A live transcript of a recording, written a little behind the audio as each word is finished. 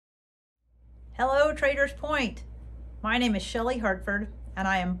Hello, Traders Point. My name is Shellie Hartford, and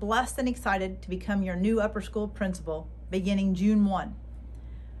I am blessed and excited to become your new upper school principal beginning June 1.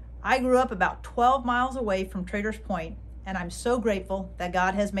 I grew up about 12 miles away from Traders Point, and I'm so grateful that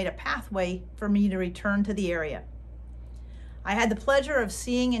God has made a pathway for me to return to the area. I had the pleasure of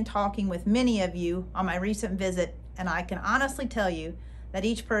seeing and talking with many of you on my recent visit, and I can honestly tell you that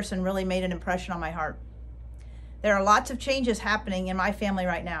each person really made an impression on my heart. There are lots of changes happening in my family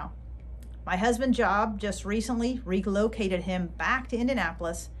right now. My husband's job just recently relocated him back to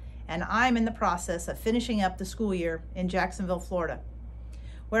Indianapolis, and I'm in the process of finishing up the school year in Jacksonville, Florida,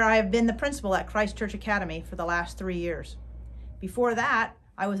 where I have been the principal at Christ Church Academy for the last 3 years. Before that,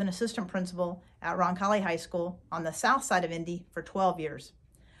 I was an assistant principal at Roncalli High School on the south side of Indy for 12 years.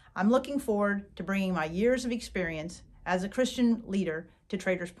 I'm looking forward to bringing my years of experience as a Christian leader to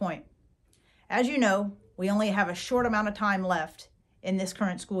Traders Point. As you know, we only have a short amount of time left in this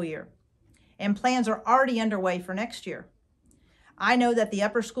current school year, and plans are already underway for next year. I know that the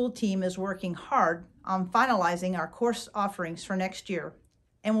upper school team is working hard on finalizing our course offerings for next year,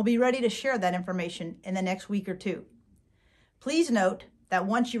 and will be ready to share that information in the next week or two. Please note that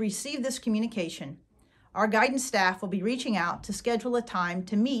once you receive this communication, our guidance staff will be reaching out to schedule a time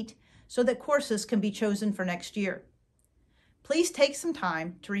to meet so that courses can be chosen for next year. Please take some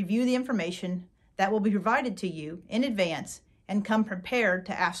time to review the information that will be provided to you in advance and come prepared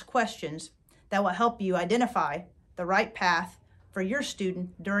to ask questions that will help you identify the right path for your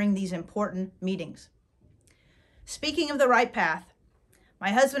student during these important meetings. Speaking of the right path,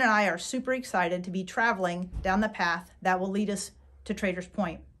 my husband and I are super excited to be traveling down the path that will lead us to Traders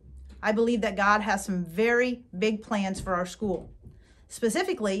Point. I believe that God has some very big plans for our school.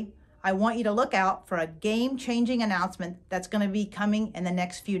 Specifically, I want you to look out for a game-changing announcement that's going to be coming in the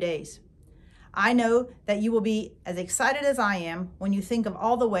next few days. I know that you will be as excited as I am when you think of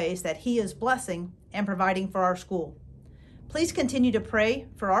all the ways that He is blessing and providing for our school. Please continue to pray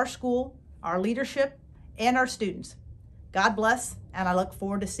for our school, our leadership, and our students. God bless, and I look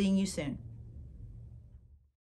forward to seeing you soon.